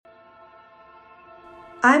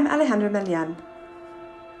I'm Alejandra Melian.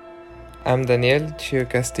 I'm Daniel Chio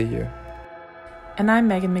Castillo. And I'm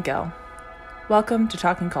Megan Miguel. Welcome to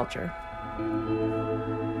Talking Culture.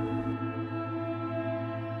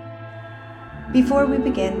 Before we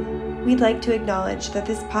begin, we'd like to acknowledge that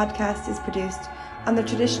this podcast is produced on the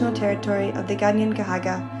traditional territory of the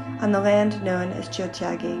Kanien'kehá:ka on the land known as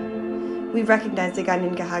Tiohtià:ke. We recognize the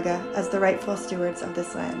Kanien'kehá:ka as the rightful stewards of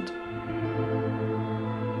this land.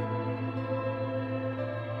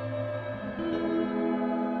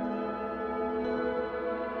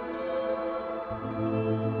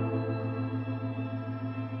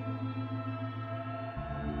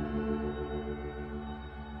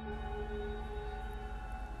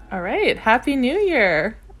 All right, Happy New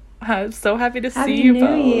Year. I'm so happy to see you both.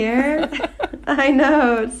 Happy New Year. I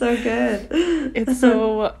know, it's so good. It's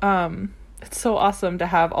so awesome to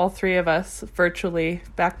have all three of us virtually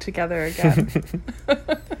back together again.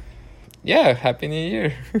 Yeah, Happy New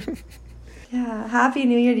Year. Yeah, Happy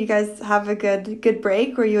New Year. Do you guys have a good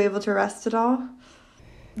break? Were you able to rest at all?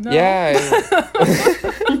 No. Yeah.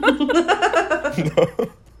 No.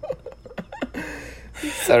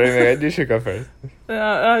 Sorry, Megan, you should go first.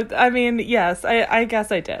 Yes, I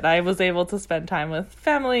guess I did. I was able to spend time with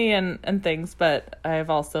family and things, but I've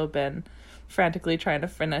also been frantically trying to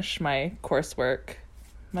finish my coursework.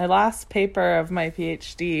 My last paper of my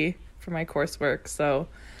PhD for my coursework, so...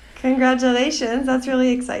 Congratulations, that's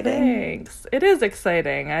really exciting. Thanks. It is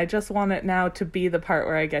exciting. I just want it now to be the part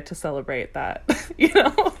where I get to celebrate that,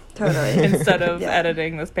 Totally. Instead of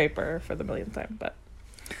editing this paper for the millionth time, but...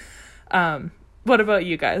 What about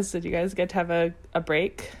you guys? Did you guys get to have a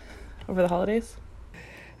break over the holidays?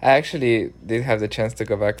 I actually did have the chance to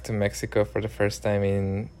go back to Mexico for the first time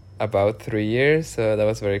in about 3 years, so that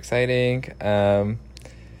was very exciting.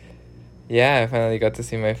 Yeah, I finally got to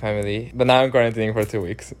see my family, but now I'm quarantining for 2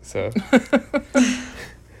 weeks, so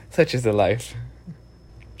such is the life.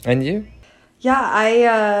 And you?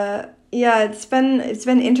 Yeah, it's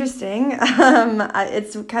been interesting.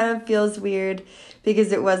 It's kind of feels weird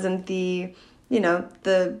because it wasn't the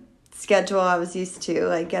schedule I was used to,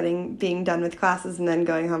 like being done with classes and then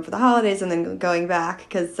going home for the holidays and then going back,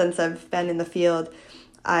 because since I've been in the field,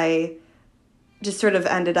 I just sort of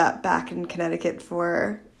ended up back in Connecticut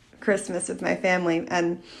for Christmas with my family.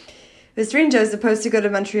 And it was strange. I was supposed to go to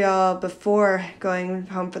Montreal before going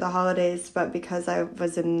home for the holidays, but because I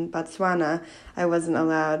was in Botswana, I wasn't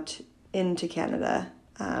allowed into Canada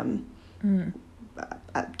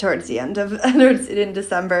towards the end of in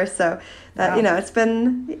December. So that, wow. It's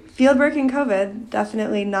been fieldwork in COVID,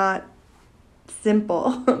 definitely not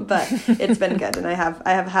simple, but it's been good. And I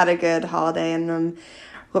have had a good holiday, and I'm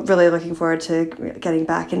really looking forward to getting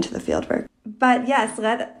back into the fieldwork. But yes,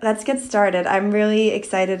 let's get started. I'm really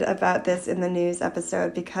excited about this in the news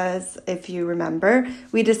episode because, if you remember,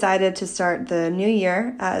 we decided to start the new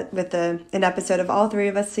year with an episode of all three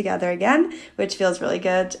of us together again, which feels really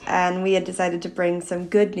good. And we had decided to bring some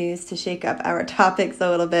good news to shake up our topics a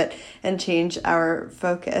little bit and change our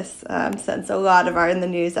focus, since a lot of our in the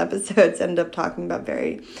news episodes end up talking about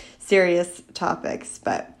very serious topics.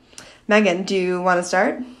 But Megan, do you want to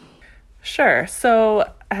start? Sure.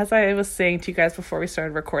 So, as I was saying to you guys before we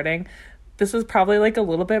started recording, this is probably like a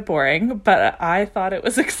little bit boring, but I thought it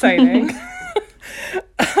was exciting.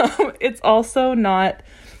 It's also not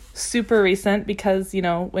super recent because,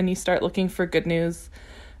 when you start looking for good news,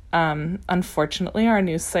 unfortunately, our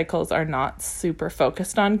news cycles are not super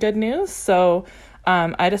focused on good news. So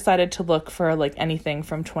I decided to look for like anything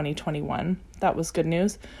from 2021 that was good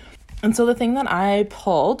news. And so the thing that I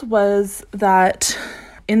pulled was that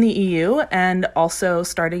in the EU and also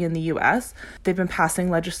starting in the US, they've been passing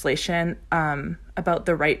legislation about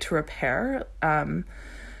the right to repair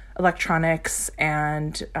electronics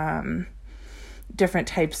and different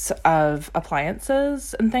types of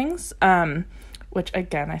appliances and things, which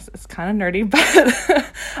again, it's kind of nerdy,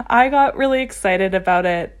 but I got really excited about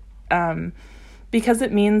it because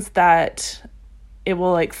it means that it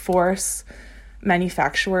will like force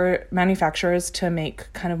manufacturers to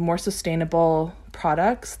make kind of more sustainable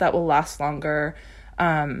products that will last longer,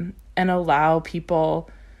 and allow people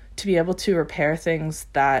to be able to repair things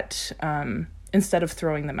that instead of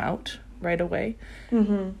throwing them out right away.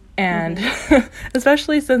 Mm-hmm. And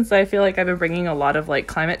especially since I feel like I've been bringing a lot of like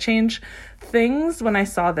climate change things, when I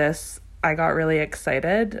saw this, I got really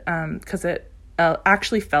excited because it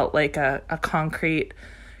actually felt like a concrete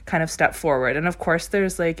kind of step forward. And of course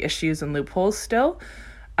there's like issues and loopholes still,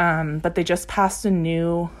 but they just passed a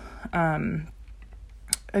new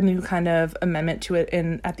kind of amendment to it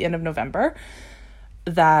at the end of November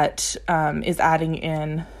that is adding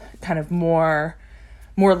in kind of more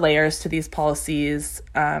more layers to these policies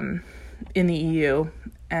in the EU.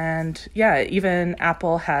 And yeah, even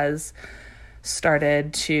Apple has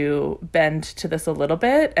started to bend to this a little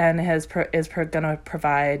bit and is going to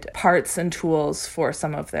provide parts and tools for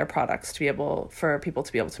some of their products for people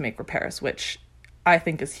to be able to make repairs, which I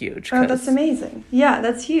think is huge. Oh, that's amazing. Yeah,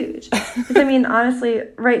 that's huge. 'Cause, I mean, honestly,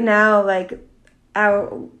 right now, like,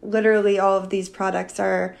 literally all of these products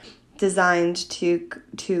are designed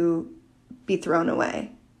to be thrown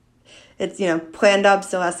away. It's, planned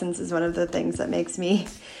obsolescence is one of the things that makes me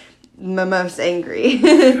most angry.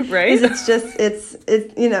 Right?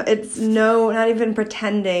 It's not even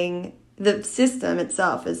pretending. The system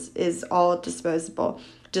itself is all disposable,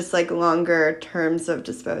 just like longer terms of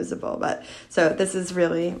disposable. But so this is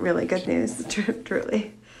really, really good news,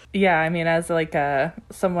 truly. Yeah, I mean, as like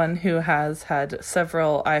someone who has had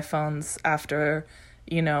several iPhones after,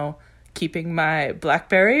 keeping my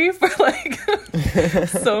BlackBerry for like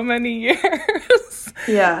so many years.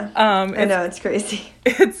 Yeah. I know, it's crazy.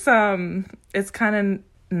 It's kind of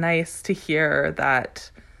nice to hear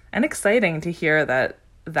that, and exciting to hear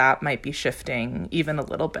that might be shifting even a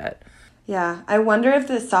little bit. Yeah, I wonder if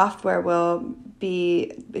the software will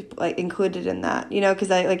be like included in that,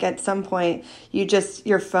 because at some point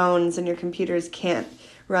your phones and your computers can't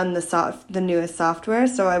run the newest software.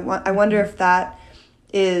 So I wonder if that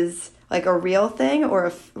is like a real thing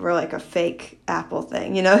or like a fake Apple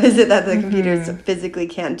thing. Is it that the computers physically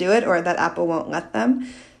can't do it, or that Apple won't let them?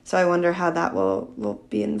 So I wonder how that will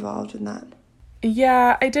be involved in that.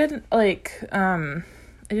 Yeah, I didn't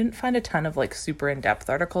find a ton of like super in-depth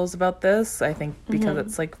articles about this. I think because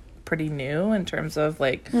it's like pretty new in terms of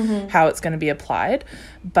like how it's going to be applied.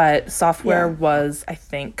 But software was, I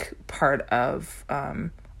think, part of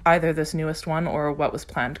either this newest one or what was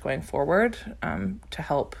planned going forward to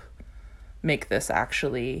help make this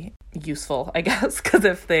actually useful, I guess. Because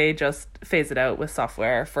if they just phase it out with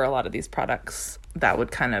software for a lot of these products, that would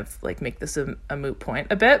kind of like make this a moot point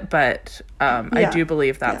a bit. But I do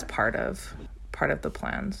believe that's part of the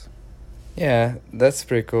plans. Yeah, that's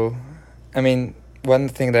pretty cool. I mean, one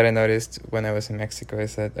thing that I noticed when I was in Mexico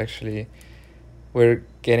is that actually we're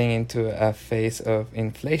getting into a phase of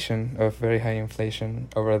inflation, of very high inflation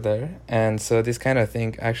over there. And so this kind of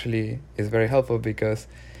thing actually is very helpful because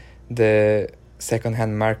the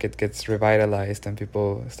secondhand market gets revitalized and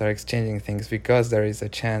people start exchanging things because there is a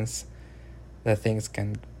chance that things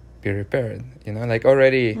can be repaired. Like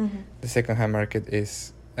already the secondhand market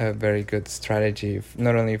is a very good strategy,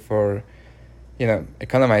 not only for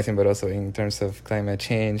economizing, but also in terms of climate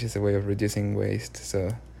change. It's a way of reducing waste.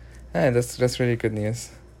 So that's really good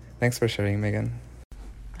news. Thanks for sharing, Megan.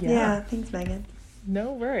 Yeah, thanks, Megan.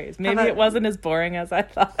 No worries. Maybe it wasn't as boring as I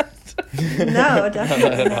thought. No,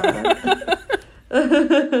 definitely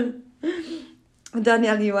not.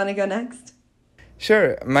 Danielle, you want to go next?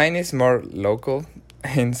 Sure. Mine is more local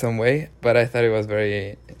in some way, but I thought it was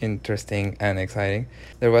very interesting and exciting.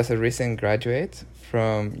 There was a recent graduate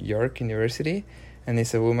from York University, and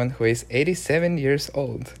it's a woman who is 87 years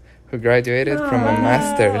old, who graduated from a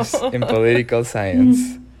master's in political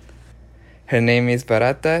science. Her name is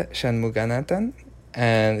Bharata Shanmuganathan,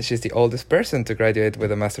 and she's the oldest person to graduate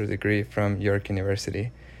with a master's degree from York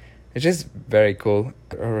University, which is very cool.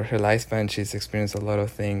 Over her lifespan, she's experienced a lot of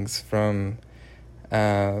things, from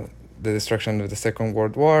the destruction of the Second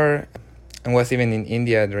World War, and was even in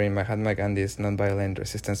India during Mahatma Gandhi's nonviolent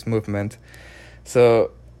resistance movement.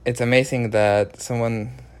 So it's amazing that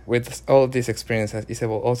someone with all of this experience is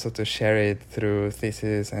able also to share it through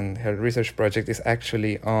thesis, and her research project is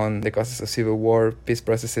actually on the causes of civil war, peace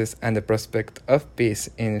processes, and the prospect of peace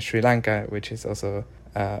in Sri Lanka, which is also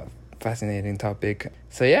a fascinating topic.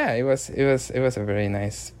 So yeah, it was a very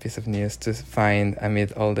nice piece of news to find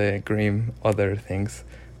amid all the grim other things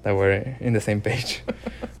that were in the same page.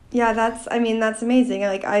 Yeah, that's amazing.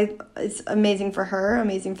 It's amazing for her,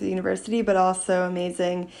 amazing for the university, but also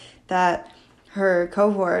amazing that her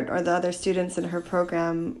cohort or the other students in her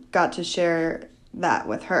program got to share that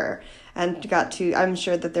with her, and I'm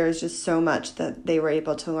sure that there is just so much that they were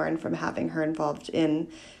able to learn from having her involved in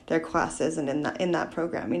their classes and in that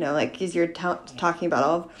program. Because you're talking about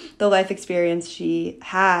all of the life experience she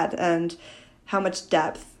had and how much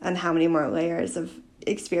depth and how many more layers of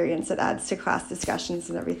experience it adds to class discussions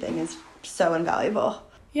and everything is so invaluable.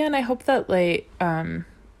 Yeah, and I hope that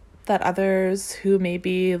that others who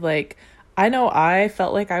maybe I know I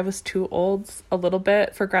felt like I was too old a little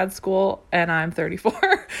bit for grad school, and I'm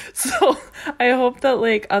 34. So I hope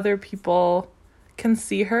that other people can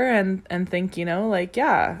see her and think,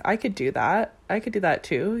 yeah, I could do that. I could do that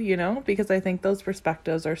too, because I think those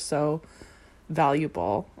perspectives are so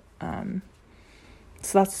valuable.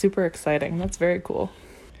 So that's super exciting. That's very cool.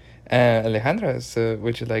 Alejandra, so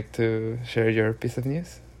would you like to share your piece of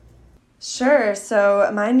news? Sure. So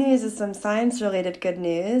my news is some science-related good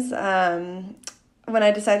news. When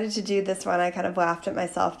I decided to do this one, I kind of laughed at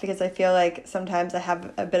myself because I feel like sometimes I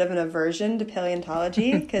have a bit of an aversion to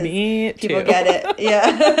paleontology because people get it.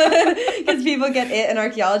 Yeah. Because people get it in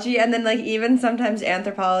archaeology, and then like even sometimes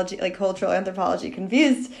anthropology, like cultural anthropology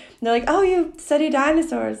confused. And they're like, oh, you study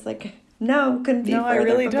dinosaurs. Like, no, couldn't be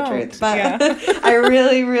further from the truth. But yeah. I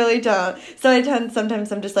really, really don't. So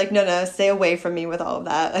sometimes I'm just like, no, stay away from me with all of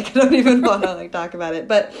that. Like, I don't even want to like talk about it.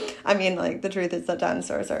 But I mean, like, the truth is that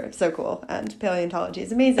dinosaurs are so cool and paleontology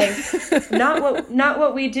is amazing. Not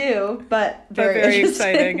what we do, but very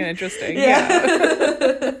exciting and interesting.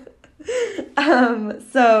 Yeah.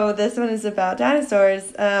 So this one is about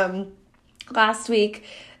dinosaurs. Last week,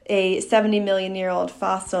 a 70 million year old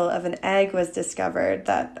fossil of an egg was discovered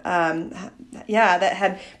that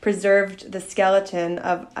had preserved the skeleton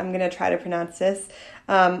of, I'm going to try to pronounce this,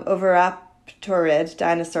 Oviraptorid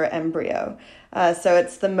dinosaur embryo. So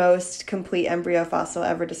it's the most complete embryo fossil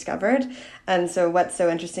ever discovered. And so what's so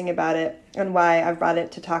interesting about it and why I've brought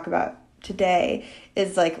it to talk about today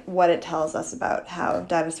is like what it tells us about how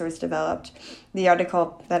dinosaurs developed. The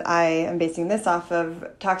article that I am basing this off of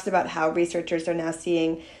talks about how researchers are now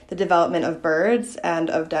seeing the development of birds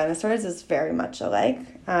and of dinosaurs is very much alike.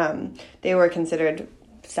 They were considered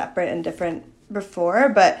separate and different before,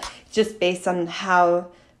 but just based on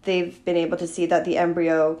how they've been able to see that the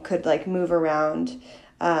embryo could like move around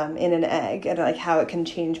in an egg and like how it can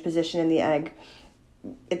change position in the egg,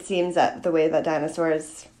 it seems that the way that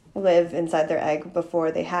dinosaurs live inside their egg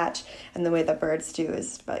before they hatch and the way that birds do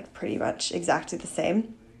is like pretty much exactly the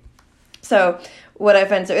same. So what I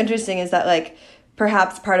find so interesting is that like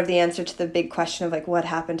perhaps part of the answer to the big question of like what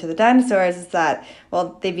happened to the dinosaurs is that,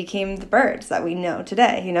 well, they became the birds that we know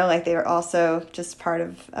today, you know, like they were also just part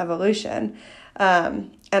of evolution.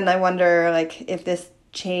 And I wonder like if this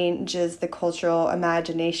changes the cultural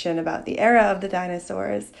imagination about the era of the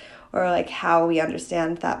dinosaurs or like how we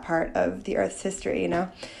understand that part of the Earth's history, you know?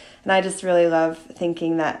 And I just really love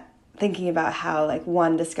thinking about how like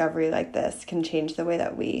one discovery like this can change the way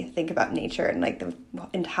that we think about nature and like the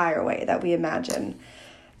entire way that we imagine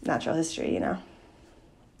natural history, you know?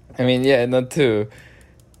 I mean, yeah, not to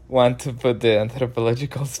want to put the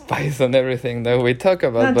anthropological spice on everything that we talk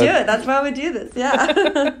about. No, do it. That's why we do this,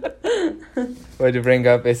 yeah. What you bring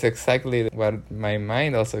up is exactly what my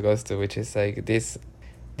mind also goes to, which is like this.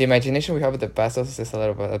 The imagination we have of the past also says a lot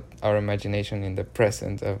about our imagination in the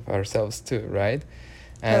present of ourselves too, right?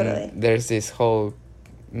 And totally. There's this whole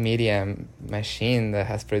media machine that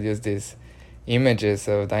has produced these images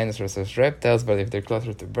of dinosaurs as reptiles, but if they're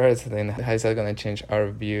closer to birds, then how is that going to change our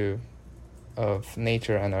view of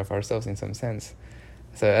nature and of ourselves in some sense?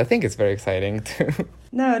 So I think it's very exciting too.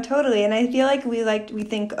 No, totally. And I feel like we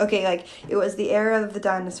think, okay, like it was the era of the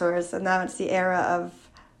dinosaurs and now it's the era of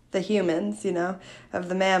the humans, you know, of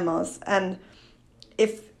the mammals. And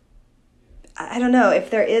I don't know, if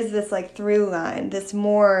there is this like through line, this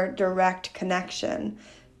more direct connection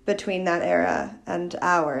between that era and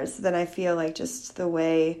ours, then I feel like just the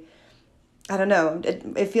way, I don't know,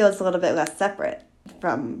 it feels a little bit less separate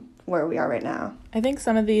from where we are right now. I think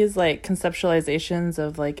some of these like conceptualizations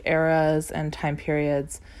of like eras and time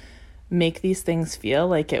periods make these things feel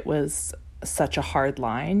like it was such a hard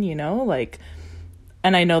line, you know, like.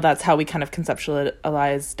 And I know that's how we kind of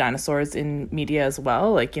conceptualize dinosaurs in media as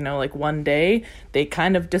well. Like, you know, like one day they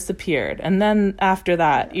kind of disappeared. And then after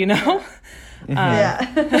that, you know,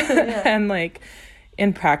 yeah. And like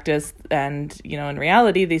in practice and, you know, in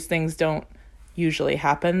reality, these things don't usually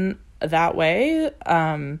happen that way.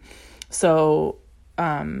 So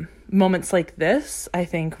moments like this, I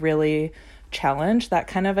think, really challenge that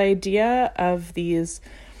kind of idea of these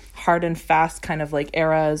hard and fast kind of like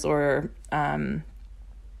eras or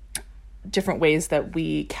different ways that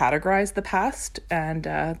we categorize the past. And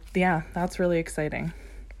yeah, that's really exciting.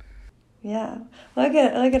 Yeah. Look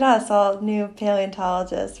at us, all new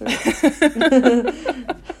paleontologists.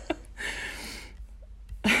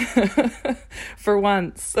 For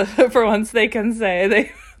once they can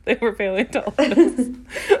say they were paleontologists.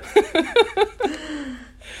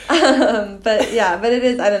 But it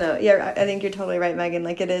is, I don't know. Yeah, I think you're totally right, Megan.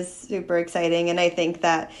 Like, it is super exciting. And I think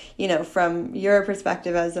that, you know, from your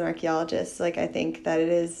perspective as an archaeologist, like, I think that it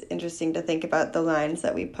is interesting to think about the lines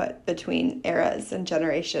that we put between eras and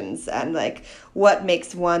generations and, like, what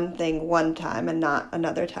makes one thing one time and not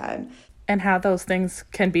another time. And how those things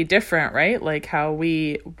can be different, right? Like,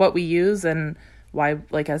 what we use and why,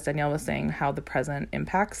 like, as Danielle was saying, how the present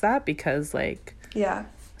impacts that. Because, like... Yeah.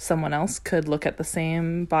 someone else could look at the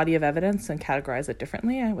same body of evidence and categorize it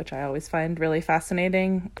differently, which I always find really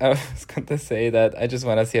fascinating. I was going to say that I just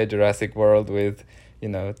want to see a Jurassic World with,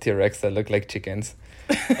 T-Rex that look like chickens.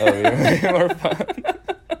 That'll be way more fun.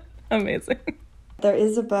 Amazing. There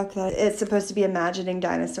is a book that it's supposed to be imagining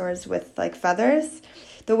dinosaurs with like feathers.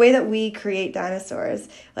 The way that we create dinosaurs,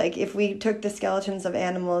 like if we took the skeletons of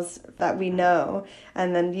animals that we know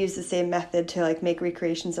and then use the same method to like make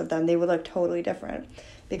recreations of them, they would look totally different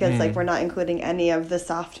because like we're not including any of the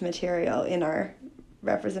soft material in our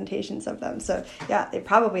representations of them. So yeah, they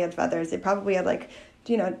probably had feathers. They probably had like,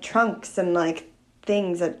 trunks and like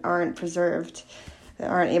things that aren't preserved, that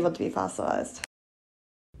aren't able to be fossilized.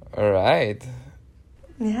 All right.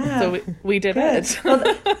 Yeah. So we did it. Well,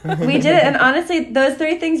 we did it, and honestly, those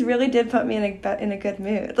 3 things really did put me in a good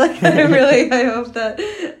mood. Like I hope that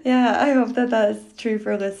is true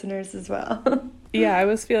for listeners as well. Yeah, I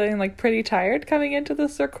was feeling like pretty tired coming into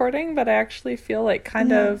this recording, but I actually feel like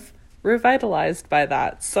kind of revitalized by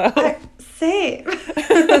that. So same.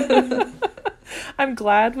 I'm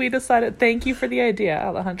glad we decided. Thank you for the idea,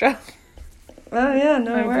 Alejandra. Oh yeah,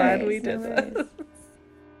 no I'm worries. glad we did this.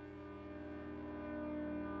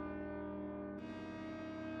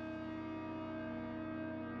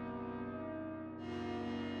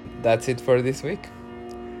 That's it for this week.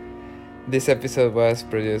 This episode was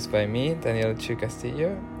produced by me, Daniel Chu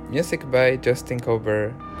Castillo. Music by Justin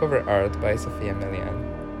Cover. Cover art by Sofia Melian.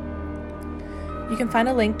 You can find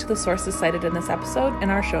a link to the sources cited in this episode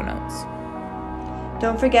in our show notes.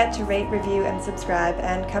 Don't forget to rate, review, and subscribe,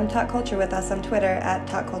 and come talk culture with us on Twitter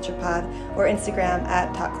 @TalkCulturePod or Instagram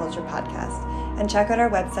 @TalkCulturePodcast. And check out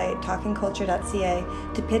our website,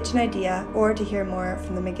 talkingculture.ca, to pitch an idea or to hear more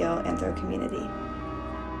from the McGill Anthro community.